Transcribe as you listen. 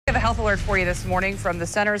health alert for you this morning from the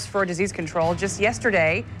Centers for Disease Control. Just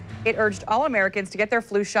yesterday, it urged all Americans to get their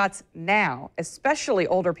flu shots now, especially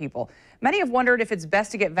older people. Many have wondered if it's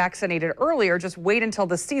best to get vaccinated earlier, just wait until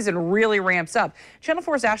the season really ramps up. Channel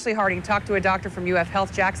 4's Ashley Harding talked to a doctor from UF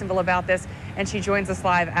Health Jacksonville about this, and she joins us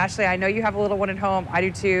live. Ashley, I know you have a little one at home. I do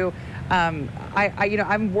too.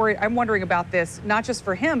 I'm worried. I'm wondering about this, not just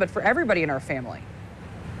for him, but for everybody in our family.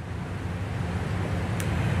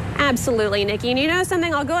 Absolutely, Nikki. And you know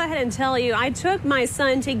something? I'll go ahead and tell you. I took my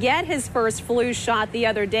son to get his first flu shot the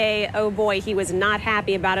other day. Oh boy, he was not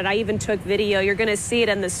happy about it. I even took video. You're going to see it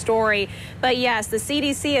in the story. But yes, the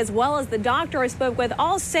CDC as well as the doctor I spoke with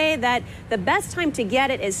all say that the best time to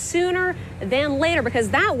get it is sooner than later, because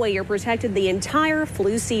that way you're protected the entire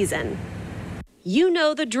flu season. You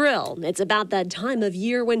know the drill. It's about that time of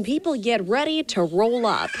year when people get ready to roll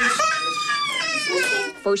up.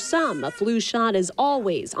 For some, a flu shot is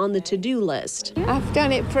always on the to-do list. I've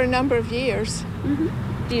done it for a number of years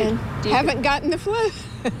and haven't gotten the flu.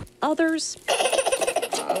 Others,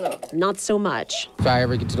 not so much. If I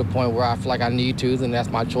ever get to the point where I feel like I need to, then that's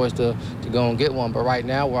my choice to go and get one. But right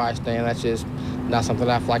now, where I stand, that's just not something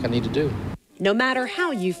I feel like I need to do. No matter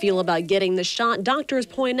how you feel about getting the shot, doctors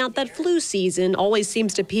point out that flu season always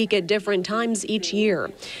seems to peak at different times each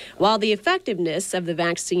year. While the effectiveness of the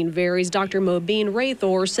vaccine varies, Dr. Mobeen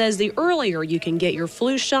Raythor says the earlier you can get your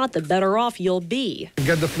flu shot, the better off you'll be.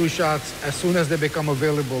 Get the flu shots as soon as they become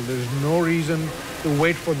available. There's no reason to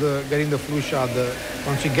wait for getting the flu shot.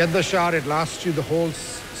 Once you get the shot, it lasts you the whole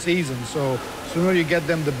season. So the sooner you get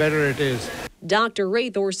them, the better it is. Dr.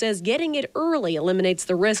 Raythor says getting it early eliminates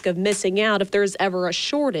the risk of missing out if there's ever a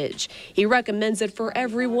shortage. He recommends it for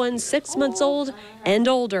everyone 6 months old and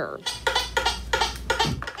older.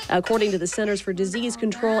 According to the Centers for Disease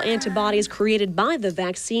Control, antibodies created by the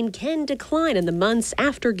vaccine can decline in the months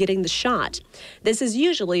after getting the shot. This is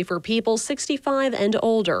usually for people 65 and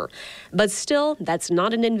older. But still, that's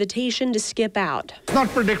not an invitation to skip out. It's not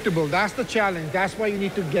predictable. That's the challenge. That's why you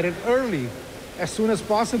need to get it early, as soon as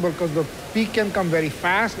possible, because the peak can come very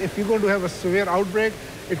fast. If you're going to have a severe outbreak,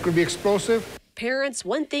 it could be explosive. Parents,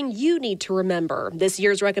 one thing you need to remember, this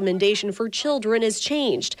year's recommendation for children is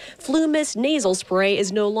changed. FluMist nasal spray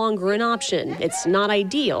is no longer an option. It's not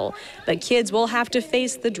ideal, but kids will have to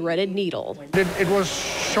face the dreaded needle. It was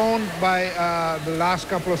shown by the last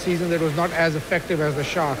couple of seasons that it was not as effective as the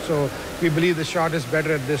shot, so we believe the shot is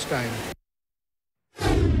better at this time.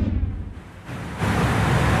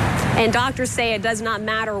 And doctors say it does not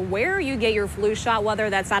matter where you get your flu shot, whether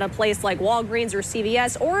that's at a place like Walgreens or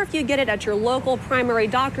CVS, or if you get it at your local primary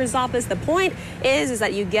doctor's office. The point is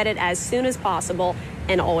that you get it as soon as possible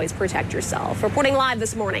and always protect yourself. Reporting live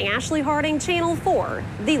this morning, Ashley Harding, Channel 4,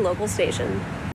 the local station.